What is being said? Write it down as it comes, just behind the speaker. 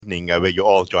evening where you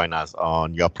all join us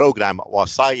on your program,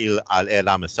 Wasail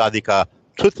Al-Ilam Sadika,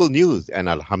 Truthful News. And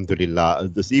Alhamdulillah,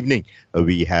 this evening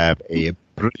we have a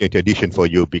brilliant edition for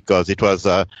you because it was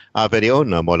our very own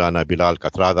Maulana Bilal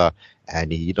Kathrada,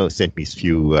 and he sent me a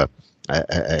few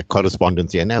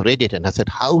correspondence here, and I read it and I said,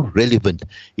 how relevant,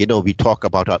 we talk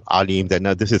about our alims, and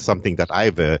this is something that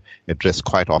I've addressed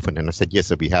quite often, and I said, yes,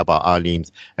 we have our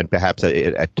alims, and perhaps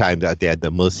at times they're at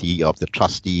the mercy of the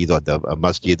trustees or the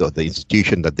masjid or the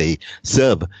institution that they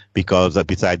serve, because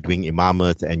besides doing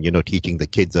imamat and, teaching the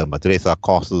kids madrasa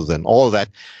courses and all that,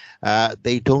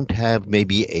 they don't have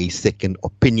maybe a second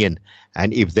opinion,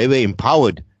 and if they were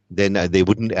empowered, then they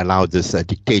wouldn't allow this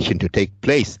dictation to take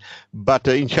place. But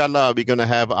inshallah, we're going to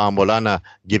have our Maulana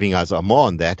giving us more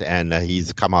on that. And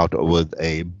he's come out with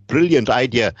a brilliant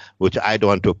idea, which I don't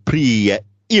want to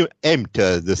preempt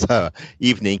this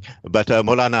evening. But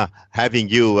Maulana, having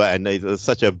you, and it's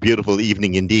such a beautiful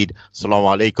evening indeed.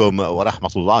 Assalamu alaikum wa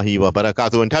rahmatullahi wa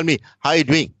barakatuh. And tell me, how are you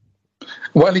doing?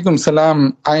 Wa alaikum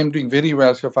salam. I am doing very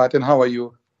well, Shafaat. And how are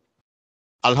you?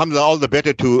 Alhamdulillah, all the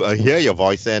better to hear your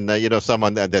voice, and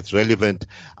someone that's relevant.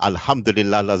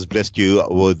 Alhamdulillah, Allah has blessed you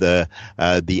with the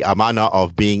amana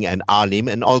of being an alim,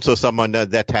 and also someone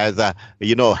that has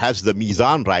has the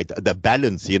mizan right, the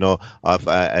balance, of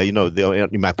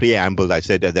in my preamble I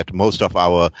said that most of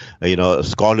our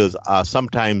scholars are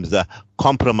sometimes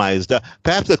compromised.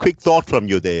 Perhaps a quick thought from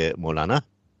you there, Maulana.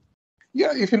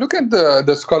 Yeah, if you look at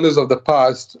the scholars of the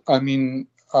past, I mean,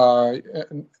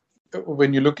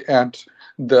 when you look at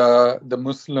the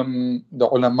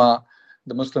ulama,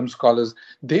 the Muslim scholars,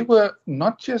 they were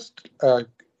not just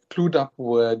clued up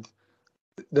with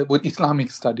Islamic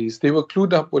studies. They were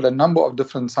clued up with a number of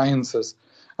different sciences.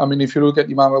 I mean, if you look at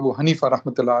Imam Abu Hanifa,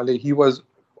 rahmatullah alayhi, he was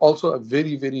also a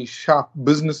very, very sharp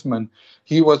businessman.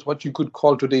 He was what you could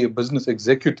call today a business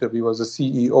executive. He was a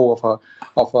CEO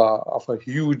of a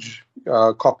huge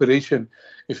corporation.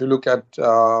 If you look at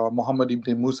Muhammad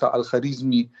ibn Musa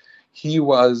al-Kharizmi, he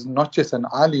was not just an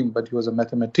alim, but he was a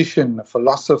mathematician, a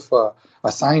philosopher,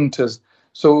 a scientist.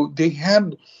 So they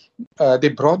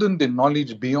broadened their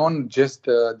knowledge beyond just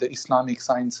the Islamic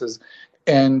sciences,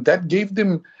 and that gave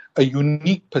them a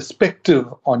unique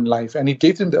perspective on life, and it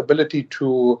gave them the ability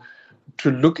to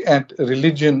look at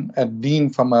religion and deen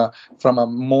from a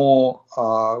more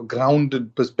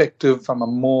grounded perspective, from a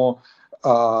more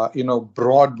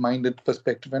broad-minded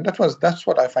perspective, and that's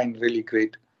what I find really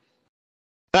great.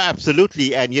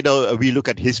 Absolutely. And, we look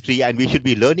at history, and we should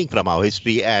be learning from our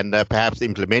history and perhaps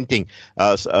implementing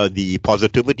the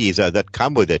positivities that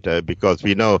come with it, because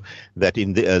we know that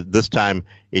in this time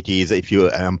it is, if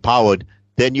you're empowered,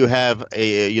 then you have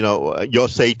your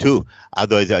say too.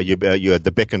 Otherwise, you're at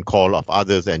the beck and call of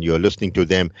others, and you're listening to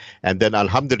them. And then,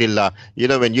 alhamdulillah,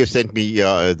 when you sent me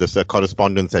this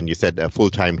correspondence, and you said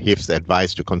full-time hifz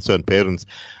advice to concerned parents,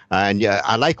 and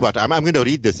I like what I'm going to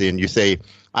read this in. You say,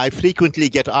 I frequently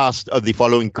get asked the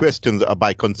following questions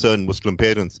by concerned Muslim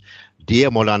parents. Dear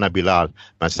Maulana Bilal,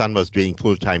 my son was doing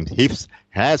full-time hifz,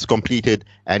 has completed,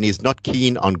 and is not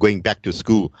keen on going back to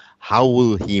school. How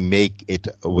will he make it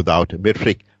without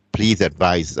metric? Please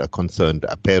advise a concerned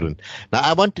parent. Now,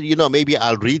 I want to, maybe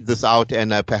I'll read this out,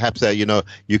 and perhaps,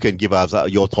 you can give us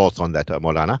your thoughts on that,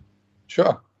 Maulana.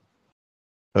 Sure.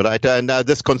 All right, and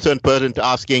this concerned parent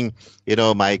asking,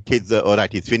 my kids, all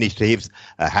right, he's finished hifz,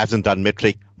 hasn't done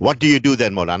metric. What do you do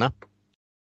then, Maulana?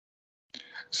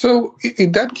 So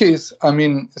in that case, I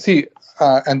mean, see,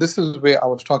 and this is where I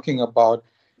was talking about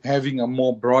having a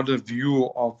more broader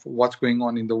view of what's going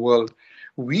on in the world.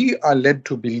 We are led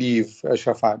to believe,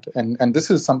 Shafaat, and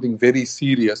this is something very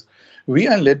serious. We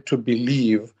are led to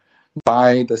believe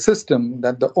by the system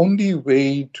that the only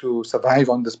way to survive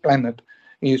on this planet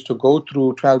is to go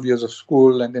through 12 years of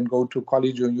school and then go to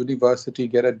college or university,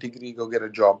 get a degree, go get a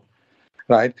job,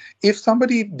 right? If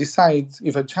somebody decides,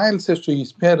 if a child says to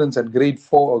his parents at grade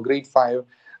 4 or grade 5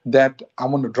 that I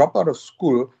want to drop out of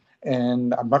school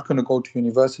and I'm not going to go to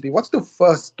university, what's the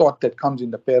first thought that comes in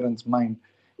the parent's mind?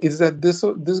 Is that this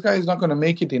guy is not going to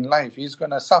make it in life. He's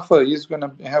going to suffer. He's going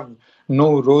to have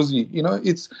no rosy.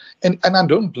 And I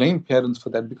don't blame parents for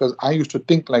that, because I used to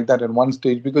think like that at one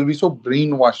stage, because we're so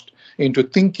brainwashed into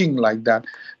thinking like that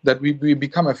we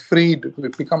become afraid, we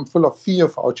become full of fear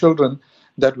for our children,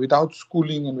 that without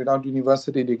schooling and without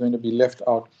university, they're going to be left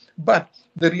out. But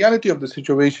the reality of the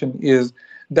situation is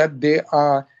that there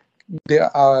are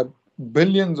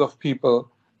billions of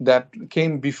people that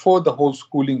came before the whole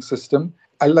schooling system.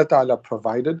 Allah Ta'ala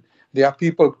provided. There are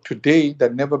people today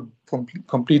that never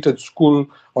completed school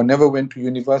or never went to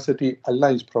university.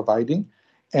 Allah is providing,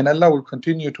 and Allah will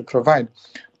continue to provide.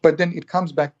 But then it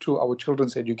comes back to our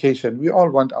children's education. We all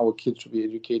want our kids to be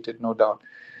educated, no doubt.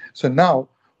 So now,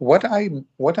 what I'm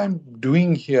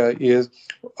doing here is,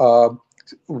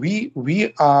 we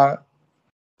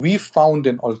found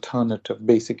an alternative.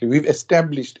 Basically, we've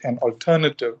established an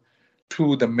alternative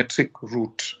to the metric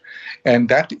route, and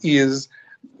that is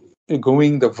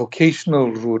going the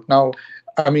vocational route. Now,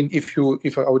 I mean, if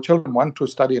our children want to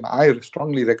study, and I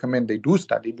strongly recommend they do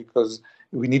study, because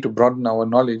we need to broaden our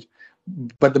knowledge,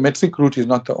 but the metric route is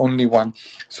not the only one.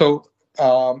 So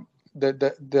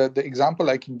the example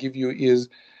I can give you is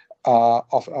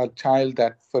of a child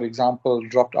that, for example,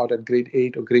 dropped out at grade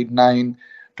 8 or grade 9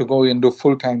 to go and do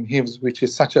full-time hifz, which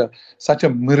is such a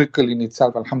miracle in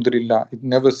itself. Alhamdulillah, it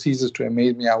never ceases to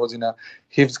amaze me. I was in a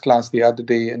hifz class the other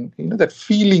day, and that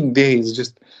feeling there is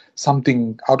just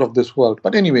something out of this world.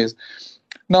 But anyways,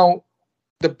 now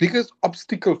the biggest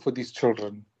obstacle for these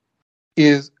children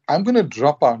is, I'm going to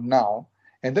drop out now,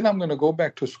 and then I'm going to go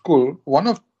back to school. One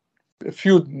of a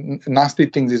few nasty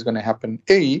things is going to happen.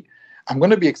 I'm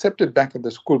going to be accepted back at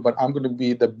the school, but I'm going to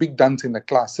be the big dunce in the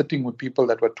class, sitting with people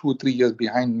that were 2 or 3 years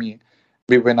behind me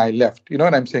when I left. You know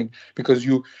what I'm saying? Because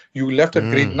you left at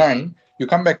grade 9, you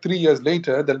come back 3 years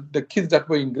later, the kids that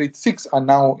were in grade 6 are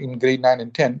now in grade 9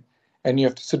 and 10, and you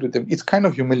have to sit with them. It's kind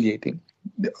of humiliating.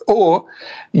 Or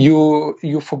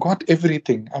you forgot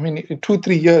everything. I mean, in 2 or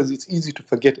 3 years, it's easy to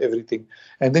forget everything.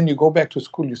 And then you go back to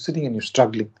school, you're sitting and you're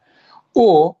struggling.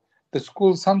 Or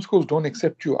some schools don't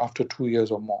accept you after 2 years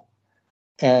or more.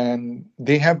 And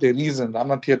they have their reasons. I'm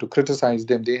not here to criticize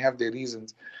them. They have their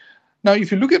reasons. Now,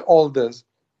 if you look at all this,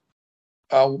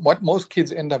 what most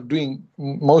kids end up doing,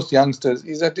 most youngsters,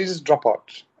 is that they just drop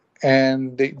out.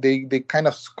 And they kind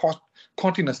of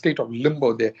caught in a state of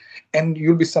limbo there. And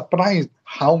you'll be surprised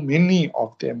how many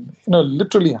of them,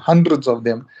 literally hundreds of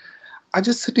them, are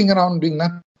just sitting around doing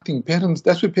nothing. Parents,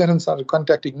 that's why parents started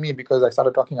contacting me, because I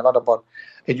started talking a lot about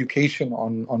education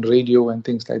on radio and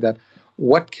things like that.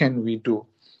 What can we do?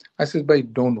 I said,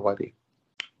 don't worry.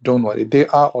 Don't worry. There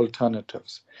are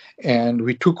alternatives. And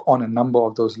we took on a number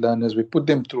of those learners. We put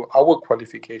them through our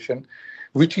qualification,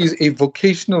 which is a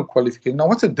vocational qualification. Now,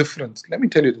 what's the difference? Let me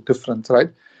tell you the difference, right?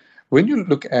 When you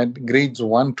look at grades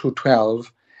 1 to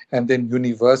 12 and then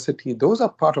university, those are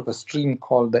part of a stream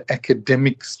called the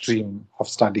academic stream of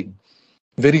studying,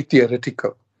 very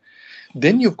theoretical.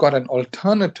 Then you've got an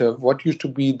alternative, what used to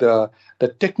be the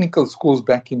technical schools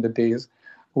back in the days,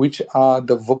 which are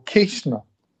the vocational.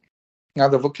 Now,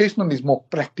 the vocational is more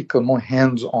practical, more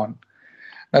hands-on.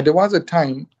 Now, there was a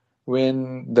time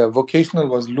when the vocational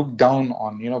was looked down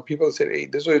on. People said, hey,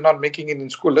 this is not making it in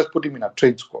school, let's put him in a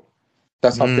trade school.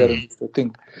 That's how parents used to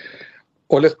think.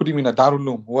 Or let's put him in a Darul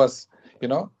Uloom, was,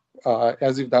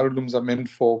 as if Darul Ulooms are meant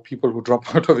for people who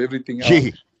drop out of everything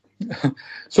else.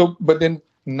 So, but then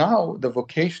now the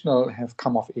vocational have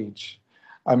come of age.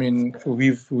 I mean,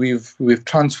 we've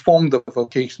transformed the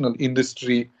vocational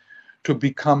industry to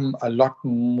become a lot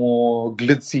more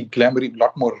glitzy, glamoury, a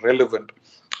lot more relevant,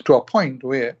 to a point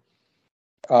where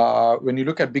when you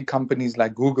look at big companies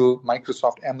like Google,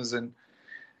 Microsoft, Amazon,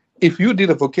 if you did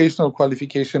a vocational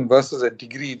qualification versus a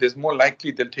degree, there's more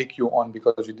likely they'll take you on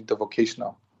because you did the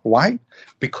vocational. Why?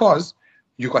 Because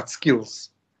you got skills.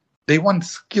 They want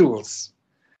skills.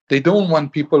 They don't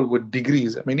want people with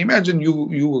degrees. I mean, imagine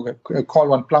you call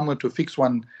one plumber to fix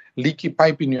one leaky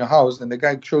pipe in your house, and the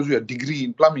guy shows you a degree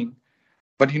in plumbing,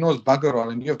 but he knows bugger all,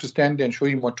 and you have to stand there and show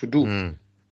him what to do.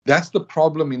 That's the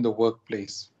problem in the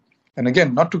workplace. And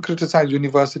again, not to criticize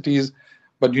universities,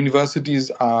 but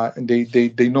universities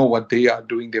they know what they are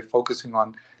doing. They're focusing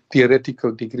on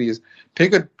theoretical degrees.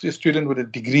 Take a student with a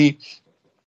degree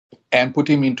and put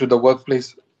him into the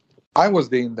workplace. I was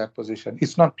there in that position.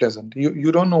 It's not pleasant.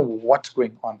 You don't know what's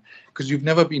going on because you've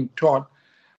never been taught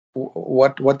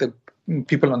what the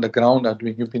people on the ground are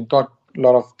doing. You've been taught a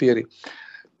lot of theory.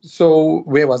 So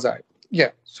where was I? Yeah.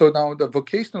 So now the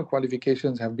vocational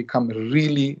qualifications have become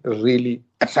really, really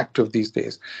attractive these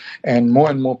days. And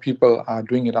more people are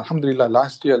doing it. Alhamdulillah,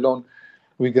 last year alone,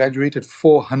 we graduated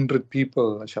 400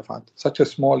 people, Shafaat. Such a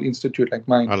small institute like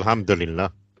mine.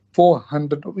 Alhamdulillah.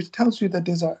 400, which tells you that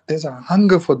there's a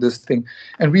hunger for this thing.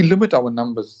 And we limit our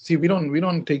numbers. See, we don't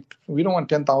want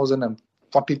 10,000 and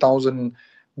 40,000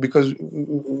 because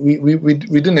we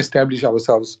didn't establish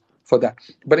ourselves for that.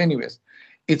 But anyways,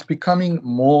 it's becoming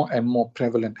more and more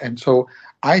prevalent. And so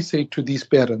I say to these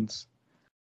parents,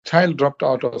 child dropped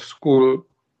out of school,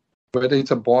 whether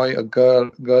it's a boy, a girl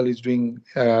is doing,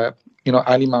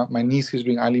 Alima, my niece is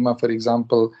doing Alima, for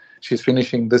example, she's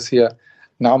finishing this year.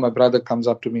 Now my brother comes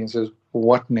up to me and says,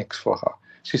 what next for her?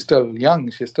 She's still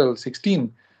young, she's still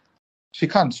 16. She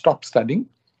can't stop studying.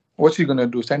 What's he going to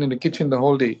do? Stand in the kitchen the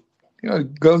whole day?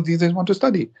 Girls these days want to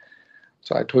study.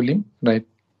 So I told him, right,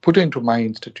 put her into my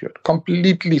institute,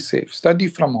 completely safe. Study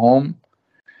from home.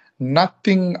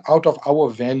 Nothing out of our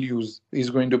values is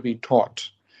going to be taught.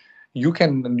 You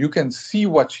can see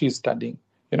what she's studying.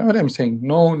 You know what I'm saying?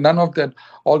 No, none of that,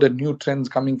 all the new trends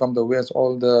coming from the West,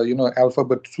 all the,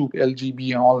 alphabet soup,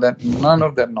 LGB and all that, none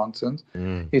of that nonsense.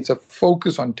 It's a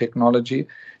focus on technology.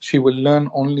 She will learn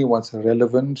only what's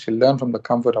relevant. She'll learn from the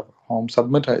comfort of her home,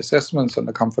 submit her assessments in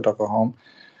the comfort of her home.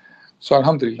 So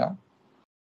alhamdulillah,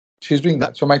 she's doing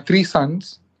that. So my 3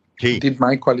 sons did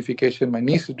my qualification. My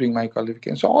niece is doing my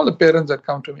qualification. So all the parents that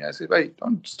come to me, I say, hey,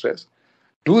 don't stress.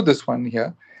 Do this one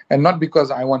here. And not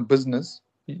because I want business.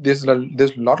 There's a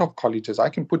lot of colleges. I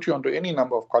can put you onto any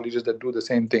number of colleges that do the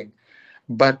same thing.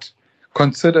 But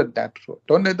consider that road.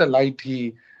 Don't let the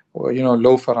lighty,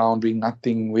 loaf around, doing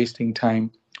nothing, wasting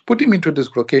time. Put him into this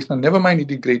vocational. Never mind he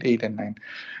did grade 8 and 9.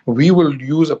 We will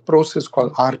use a process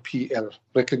called RPL,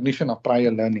 Recognition of Prior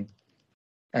Learning.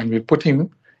 And we put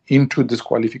him into this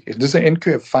qualification. This is an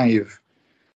NQF 5,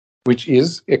 which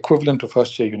is equivalent to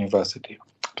first year university.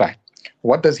 Right.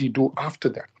 What does he do after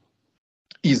that?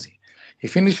 Easy. He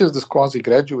finishes this course, he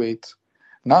graduates.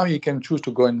 Now he can choose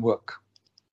to go and work,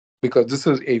 because this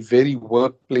is a very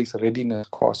workplace readiness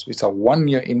course. It's a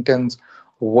 1-year intense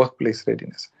workplace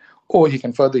readiness. Or he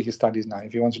can further his studies now.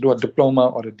 If he wants to do a diploma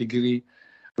or a degree,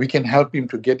 we can help him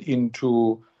to get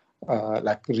into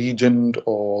like Regent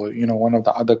or one of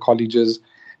the other colleges,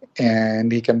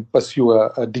 and he can pursue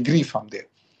a degree from there.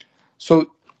 So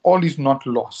all is not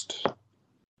lost.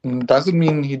 Doesn't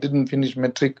mean he didn't finish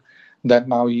metric, that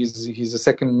now he's a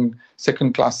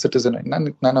second class citizen.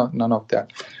 None of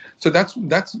that. So that's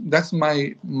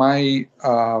my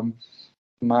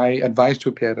advice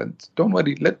to parents. Don't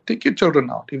worry. Take your children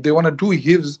out. If they want to do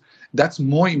hifz, that's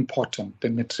more important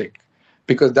than metric,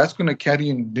 because that's going to carry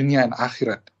in dunya and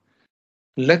akhirat.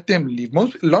 Let them leave. A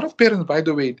lot of parents, by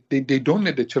the way, they don't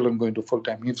let their children go into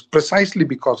full-time hifz precisely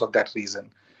because of that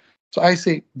reason. So I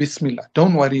say, Bismillah,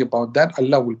 don't worry about that.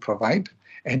 Allah will provide,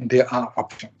 and there are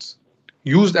options.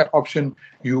 Use that option,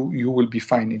 you will be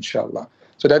fine, inshallah.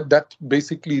 So that's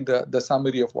basically the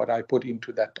summary of what I put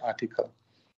into that article.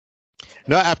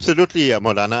 No, absolutely,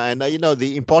 Maulana. And,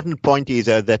 the important point is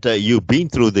that you've been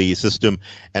through the system,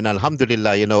 and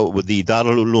alhamdulillah, with the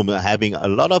Darul Uloom having a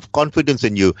lot of confidence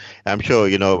in you. I'm sure,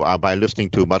 by listening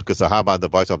to Markaz Sahaba, the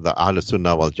voice of the Ahl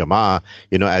Sunnah wal Jama'ah,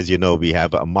 as you know, we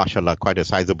have, mashallah, quite a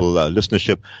sizable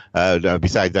listenership.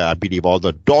 Besides, I believe all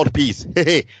the door piece,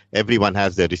 everyone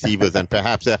has their receivers. And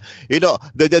perhaps,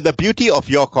 the beauty of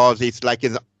your cause is like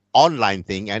an online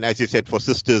thing, and as you said, for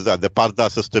sisters, the parda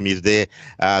system is there,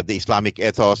 the Islamic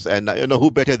ethos, and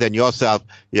who better than yourself,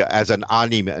 as an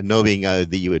alim, knowing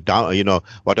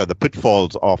what are the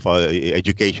pitfalls of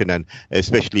education, and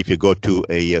especially if you go to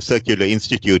a secular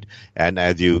institute, and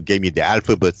as you gave me the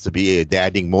alphabets, they're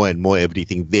adding more and more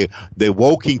everything. They're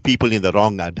walking people in the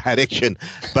wrong direction,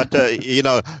 but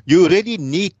you really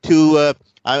need to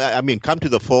come to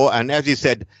the fore. And as you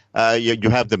said, you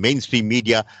have the mainstream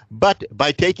media, but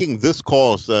by taking this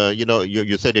course,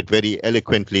 you said it very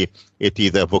eloquently, it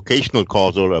is a vocational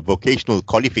course or a vocational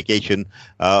qualification,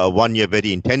 1 year,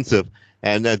 very intensive.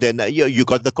 And then you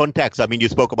got the contacts. I mean, you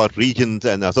spoke about regions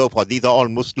and so forth. These are all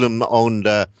Muslim-owned,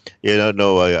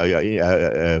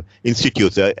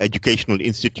 institutes, educational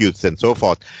institutes and so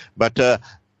forth. But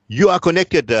you are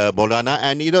connected, Maulana,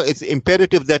 and it's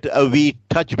imperative that we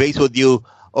touch base with you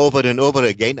over and over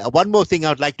again. One more thing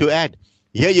I'd like to add.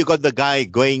 Here you got the guy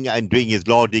going and doing his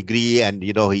law degree, and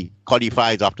he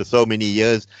qualifies after so many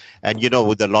years, and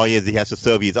with the lawyers he has to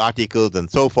serve his articles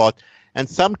and so forth. And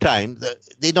sometimes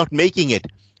they're not making it.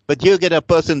 But you get a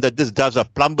person that just does a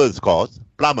plumber's course,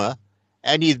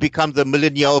 and he becomes a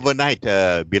millionaire overnight.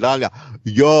 Bilal,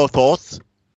 your thoughts?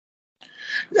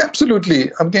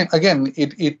 Absolutely. Again,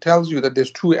 it tells you that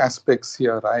there's 2 aspects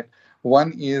here, right?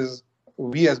 One is,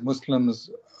 we as Muslims,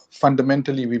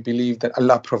 fundamentally, we believe that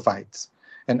Allah provides,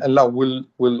 and Allah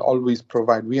will always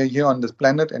provide. We are here on this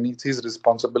planet, and it's His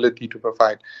responsibility to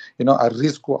provide.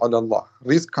 Ar-rizqu ala Allah.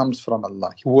 Rizq comes from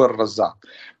Allah. Huwa ar-razzaq.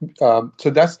 So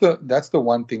that's the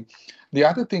one thing. The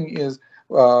other thing is,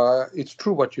 it's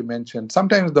true what you mentioned.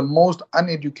 Sometimes the most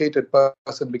uneducated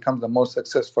person becomes the most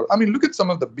successful. I mean, look at some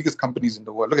of the biggest companies in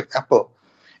the world. Look at Apple.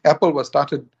 Apple was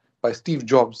started by Steve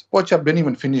Jobs. Poor chap didn't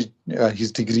even finish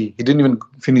his degree. He didn't even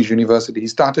finish university.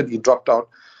 He dropped out,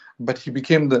 but he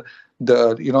became the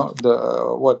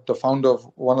founder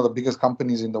of one of the biggest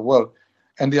companies in the world.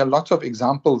 And there are lots of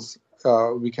examples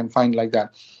we can find like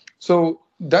that. So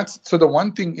the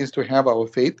one thing is to have our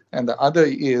faith, and the other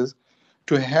is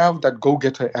to have that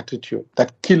go-getter attitude,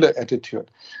 that killer attitude.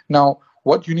 Now,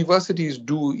 what universities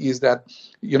do is that,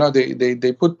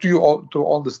 they put you all through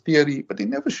all this theory, but they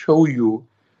never show you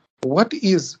what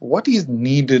is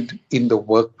needed in the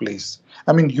workplace.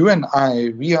 I mean, you and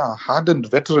I, we are hardened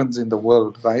veterans in the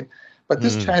world, right? But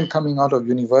this child coming out of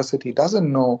university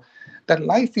doesn't know that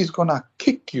life is going to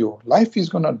kick you, life is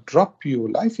going to drop you,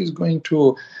 life is going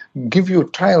to give you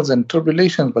trials and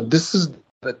tribulations, but this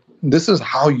is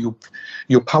how you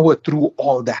power through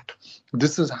all that.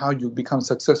 This is how you become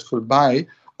successful, by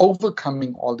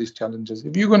overcoming all these challenges.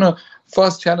 If you're gonna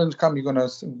first challenge come, you're gonna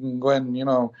go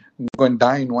and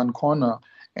die in one corner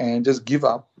and just give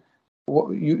up,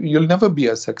 you'll never be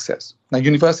a success. Now,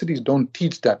 universities don't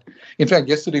teach that. In fact,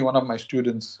 yesterday one of my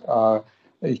students,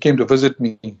 he came to visit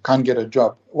me, can't get a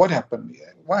job. What happened?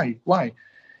 Why?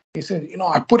 He said,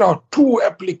 I put out 2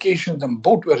 applications and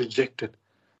both were rejected.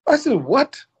 I said,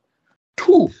 what?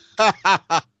 2?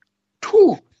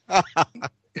 2?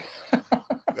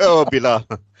 Oh, Bilal,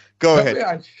 go ahead.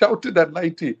 I shouted at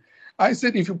Lighty. I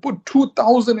said, if you put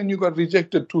 2,000 and you got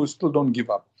rejected 2, still don't give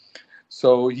up.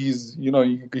 So he's,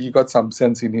 he got some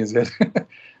sense in his head.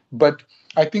 But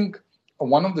I think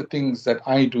one of the things that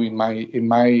I do with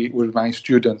my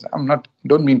students,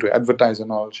 don't mean to advertise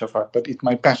and all, Shafaat, but it's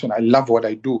my passion. I love what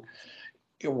I do.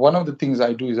 One of the things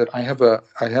I do is that I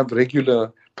have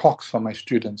regular talks for my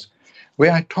students,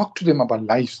 where I talk to them about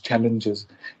life's challenges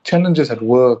at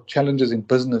work, challenges in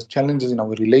business, challenges in our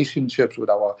relationships with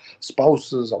our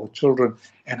spouses, our children,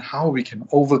 and how we can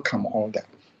overcome all that.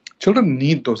 Children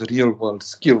need those real world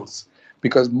skills,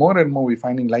 because more and more we're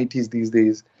finding lighties these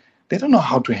days, they don't know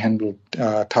how to handle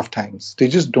tough times. They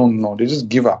just don't know. They just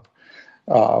give up,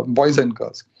 boys and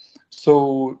girls.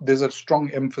 So there's a strong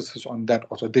emphasis on that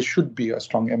also. There should be a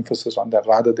strong emphasis on that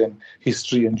rather than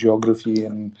history and geography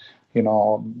and,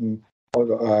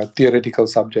 theoretical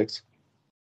subjects.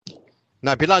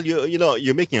 Now, Bilal,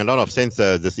 you're making a lot of sense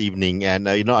this evening, and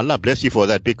Allah bless you for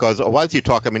that. Because whilst you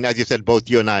talk, I mean, as you said, both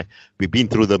you and I, we've been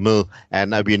through the mill,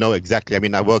 and we know exactly. I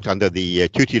mean, I worked under the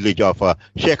tutelage of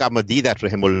Sheikh Ahmad Didat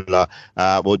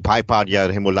Rahimullah, with Bhai Padia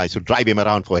Rahimullah. I used to drive him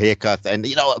around for haircuts, and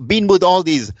been with all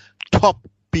these top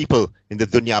people in the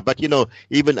dunya. But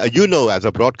even as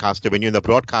a broadcaster, when you're in the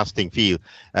broadcasting field,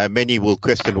 many will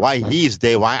question why he's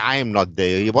there, why I am not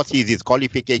there, what's his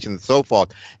qualifications, and so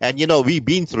forth. And we've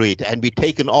been through it, and we've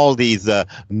taken all these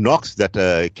knocks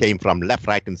that came from left,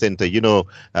 right, and center.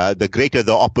 The greater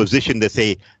the opposition, they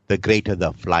say, the greater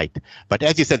the flight. But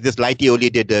as you said, this Lighty only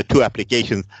did 2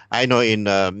 applications. I know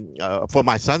for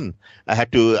my son, I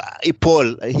had to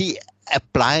Paul. He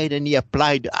applied and he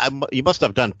applied. He must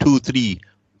have done 200, 300,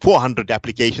 400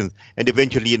 applications, and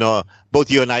eventually,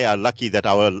 both you and I are lucky that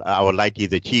our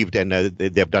Lighties achieved, and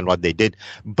they've done what they did.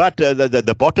 But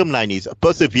the bottom line is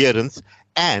perseverance,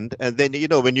 and then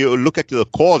when you look at the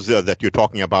cause that you're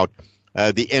talking about,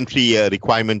 the entry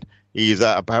requirement is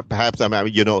perhaps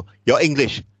your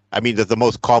English. I mean, that's the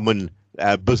most common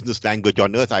business language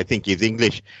on earth, I think, is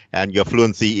English, and your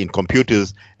fluency in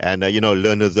computers, and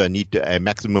learners need a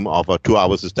maximum of 2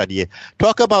 hours to study.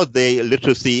 Talk about the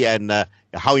literacy and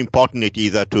how important it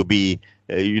is to be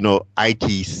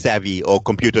IT savvy or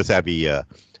computer savvy,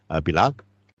 Bilal.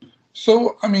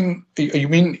 So, I mean, you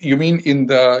mean in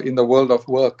the world of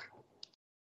work?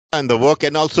 And the work,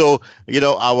 and also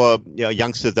our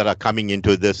youngsters that are coming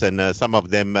into this, and some of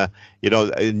them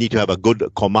need to have a good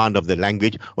command of the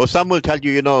language, or some will tell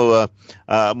you,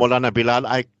 Maulana Bilal,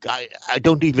 I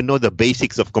don't even know the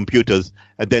basics of computers.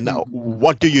 And then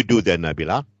what do you do then,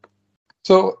 Bilal?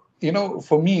 So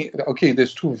for me, okay,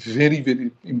 there's 2 very,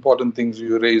 very important things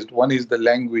you raised. One is the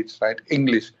language, right?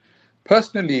 English.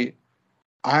 Personally,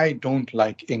 I don't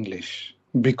like English,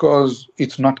 because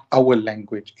it's not our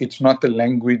language. It's not the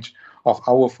language of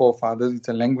our forefathers. It's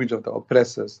a language of the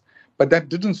oppressors. But that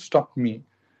doesn't stop me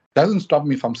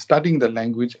from studying the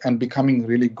language and becoming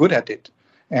really good at it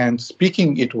and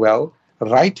speaking it well,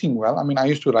 writing well. I mean, I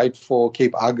used to write for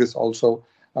Cape Argus also.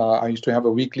 I used to have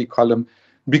a weekly column,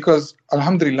 because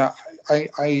Alhamdulillah,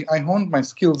 I honed my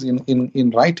skills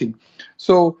in writing.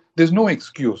 So there's no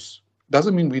excuse.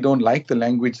 Doesn't mean we don't like the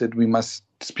language, that we must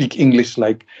speak English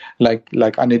like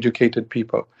uneducated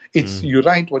people. You're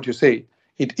right what you say.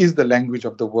 It is the language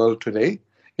of the world today.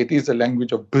 It is the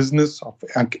language of business, of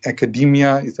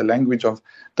academia. It's the language of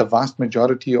the vast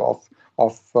majority of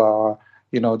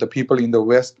the people in the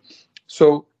West.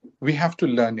 So we have to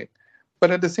learn it.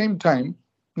 But at the same time,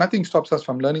 nothing stops us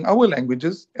from learning our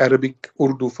languages. Arabic,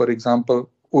 Urdu, for example.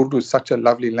 Urdu is such a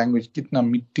lovely language. Kitna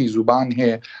mitti zuban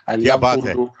hai. I love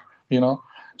Urdu.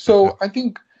 So I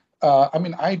think,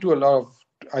 I do a lot of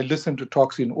I listen to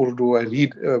talks in Urdu. I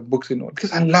read books in Urdu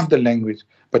because I love the language.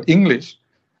 But English,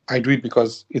 I do it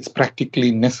because it's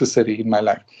practically necessary in my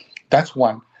life. That's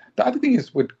one. The other thing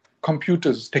is with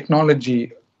computers,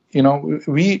 technology,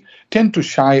 we tend to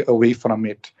shy away from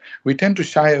it. We tend to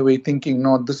shy away thinking,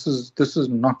 no, this is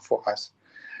not for us.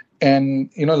 And,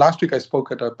 last week I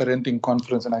spoke at a parenting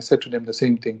conference and I said to them the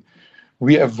same thing.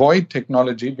 We avoid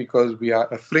technology because we are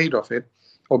afraid of it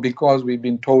or because we've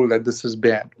been told that this is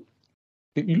bad.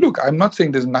 Look, I'm not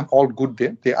saying there's not all good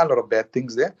there. There are a lot of bad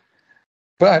things there.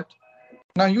 But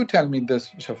now you tell me this,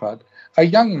 Shafaat. A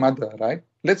young mother, right?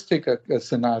 Let's take a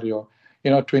scenario.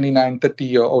 29,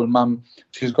 30-year-old mom.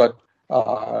 She's got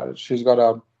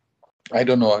a, I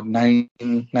don't know, a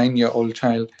nine-year-old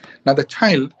child. Now the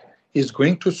child is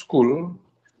going to school,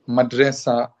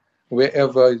 madrasa,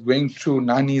 wherever, is going to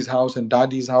Nani's house and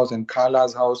Dadi's house and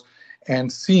Khala's house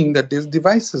and seeing that there's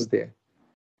devices there.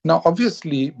 Now,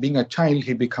 obviously, being a child,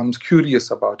 he becomes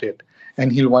curious about it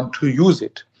and he'll want to use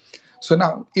it. So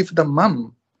now, if the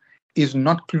mom is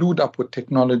not clued up with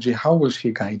technology, how will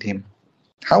she guide him?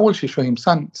 How will she show him,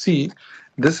 son, see,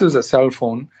 this is a cell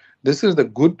phone, this is the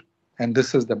good and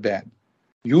this is the bad.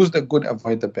 Use the good,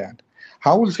 avoid the bad.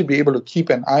 How will she be able to keep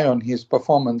an eye on his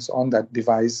performance on that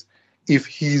device if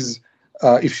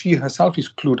she herself is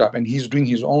clued up and he's doing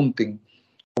his own thing?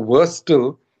 Worse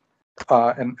still,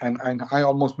 and I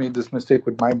almost made this mistake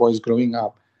with my boys growing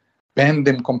up, ban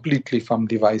them completely from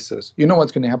devices. You know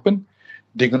what's going to happen?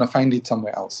 They're going to find it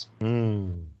somewhere else.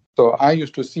 So I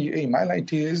used to see, hey, my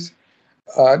light is,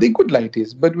 they're good light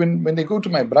is, but when they go to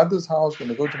my brother's house, when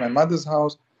they go to my mother's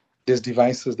house, there's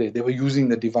devices there. They were using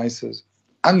the devices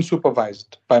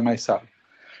unsupervised by myself.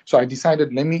 So I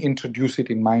decided, let me introduce it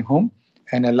in my home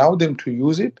and allow them to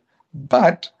use it,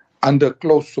 but under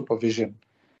close supervision,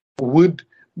 with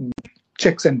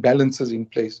checks and balances in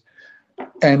place.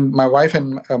 And my wife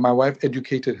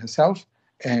educated herself,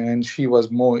 and she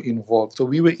was more involved. So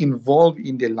we were involved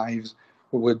in their lives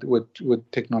with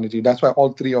technology. That's why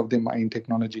all three of them are in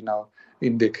technology now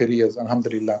in their careers,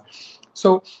 alhamdulillah.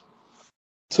 So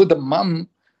the mom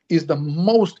is the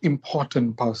most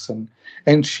important person,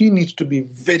 and she needs to be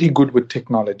very good with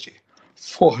technology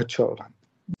for her children.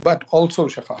 But also,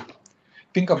 Shafaat,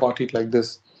 think about it like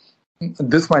this.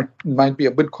 This might be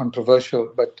a bit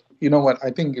controversial, but you know what?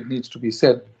 I think it needs to be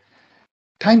said.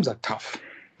 Times are tough,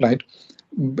 right?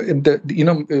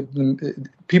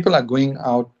 People are going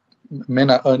out, men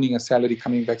are earning a salary,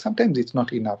 coming back. Sometimes it's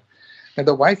not enough. And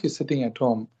the wife is sitting at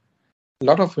home. A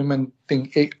lot of women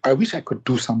think, hey, I wish I could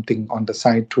do something on the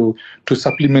side to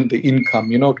supplement the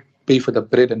income, pay for the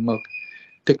bread and milk.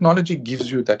 Technology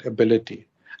gives you that ability.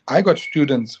 I got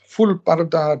students, full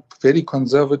parda, very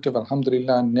conservative,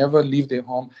 alhamdulillah, never leave their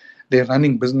home. They're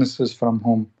running businesses from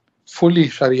home, fully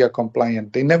Sharia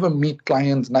compliant. They never meet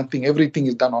clients, nothing. Everything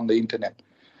is done on the internet.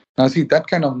 Now, see, that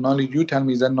kind of knowledge, you tell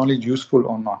me, is that knowledge useful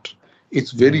or not?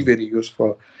 It's very, very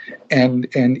useful, and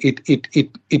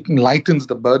it lightens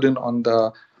the burden on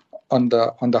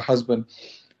the husband.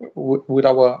 With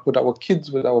our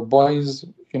kids, with our boys,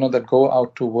 that go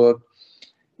out to work.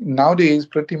 Nowadays,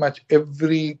 pretty much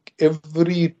every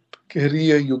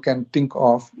career you can think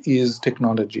of is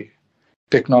technology.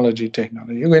 Technology.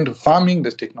 You go into farming,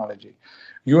 there's technology.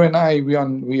 You and I, we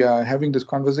are having this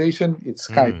conversation. It's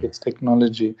Skype. It's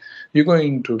technology. You go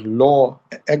into law,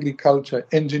 agriculture,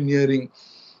 engineering,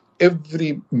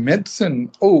 every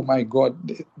medicine. Oh my God!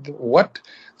 What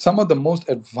some of the most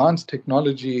advanced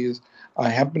technologies are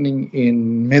happening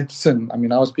in medicine. I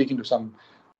mean, I was speaking to some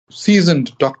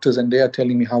seasoned doctors, and they are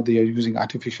telling me how they are using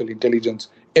artificial intelligence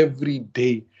every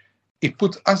day. It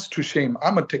puts us to shame.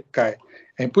 I'm a tech guy,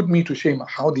 and it put me to shame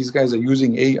how these guys are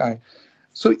using AI.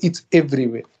 So it's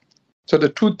everywhere. So the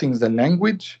two things, the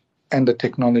language and the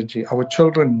technology, our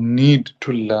children need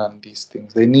to learn these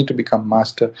things. They need to become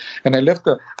master. And I left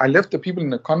the people in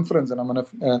the conference, and I'm going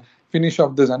to finish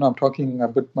off this. I know I'm talking a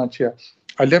bit much here.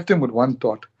 I left them with one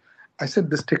thought. I said,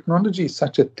 this technology is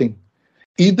such a thing.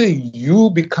 Either you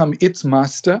become its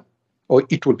master or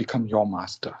it will become your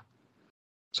master.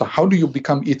 So how do you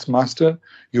become its master?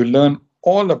 You learn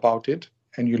all about it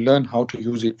and you learn how to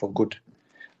use it for good.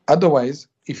 Otherwise,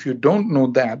 if you don't know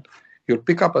that, you'll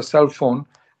pick up a cell phone.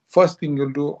 First thing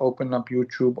you'll do, open up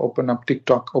YouTube, open up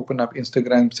TikTok, open up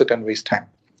Instagram, sit and waste time.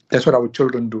 That's what our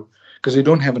children do because they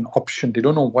don't have an option. They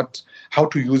don't know how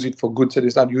to use it for good. So they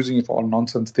start using it for all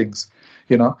nonsense things.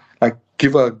 Like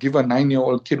give a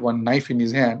 9-year-old kid one knife in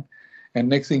his hand, and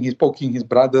next thing he's poking his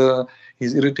brother,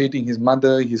 he's irritating his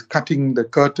mother, he's cutting the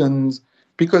curtains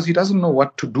because he doesn't know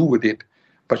what to do with it.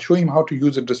 But show him how to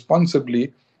use it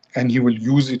responsibly, and he will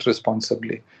use it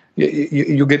responsibly.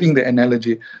 You're getting the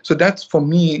analogy. So that's for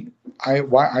me,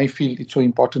 why I feel it's so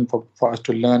important for us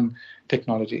to learn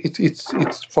technology.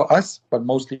 It's for us, but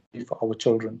mostly for our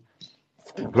children.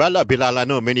 Well, Bilal, I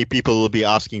know many people will be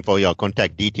asking for your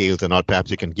contact details and all.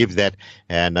 Perhaps you can give that.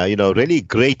 And, really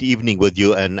great evening with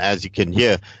you. And as you can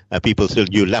hear, people still,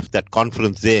 you left that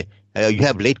conference there. You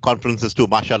have late conferences too,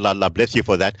 mashallah, Allah bless you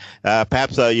for that.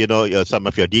 Perhaps, some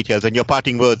of your details and your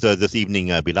parting words this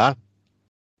evening, Bilal.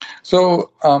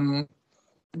 So,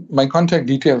 my contact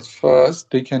details first,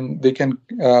 they can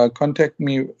contact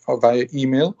me via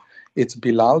email. It's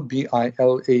Bilal,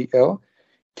 Bilal,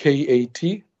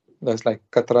 Kat, that's like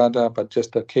Kathrada, but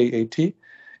just a Kat,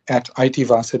 at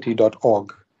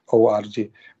itvarsity.org,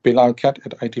 O-R-G. Bilal Kat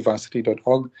at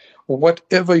itvarsity.org.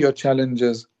 Whatever your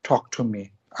challenges, talk to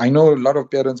me. I know a lot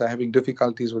of parents are having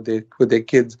difficulties with their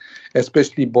kids,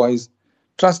 especially boys.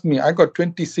 Trust me, I got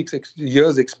 26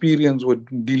 years experience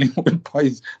with dealing with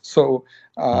boys. So,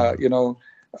 I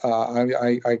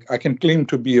can claim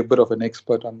to be a bit of an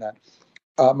expert on that.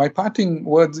 My parting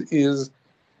words is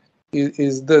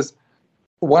this.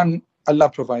 One, Allah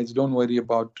provides. Don't worry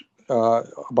about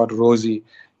Rosie.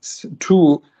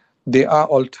 Two, there are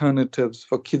alternatives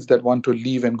for kids that want to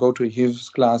leave and go to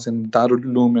Hifz class in Darul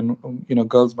Uloom and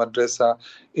girls madrasa.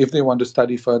 If they want to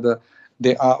study further,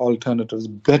 there are alternatives,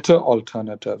 better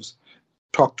alternatives.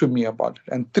 Talk to me about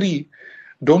it. And three,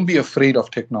 don't be afraid of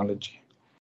technology.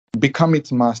 Become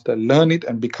its master. Learn it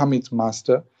and become its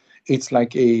master. It's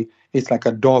like a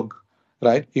dog,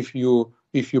 right? If you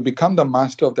become the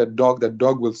master of that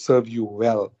dog will serve you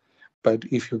well. But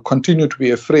if you continue to be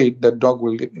afraid, that dog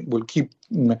will keep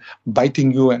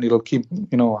biting you and it'll keep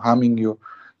harming you.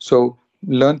 So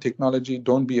learn technology,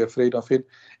 don't be afraid of it,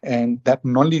 and that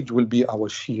knowledge will be our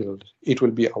shield. It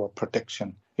will be our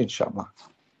protection, inshallah.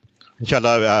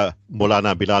 Inshallah,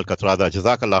 Maulana Bilal Kathrada,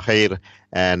 Jazakallah khair,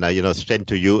 and strength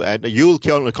to you. And you'll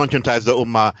conscientize the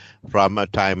Ummah from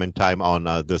time and time on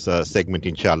this segment,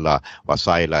 inshallah.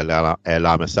 Wasail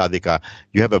al-I'lam Sadika.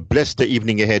 You have a blessed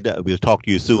evening ahead. We'll talk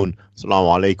to you soon.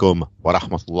 Assalamu alaikum wa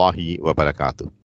rahmatullahi wa barakatuh.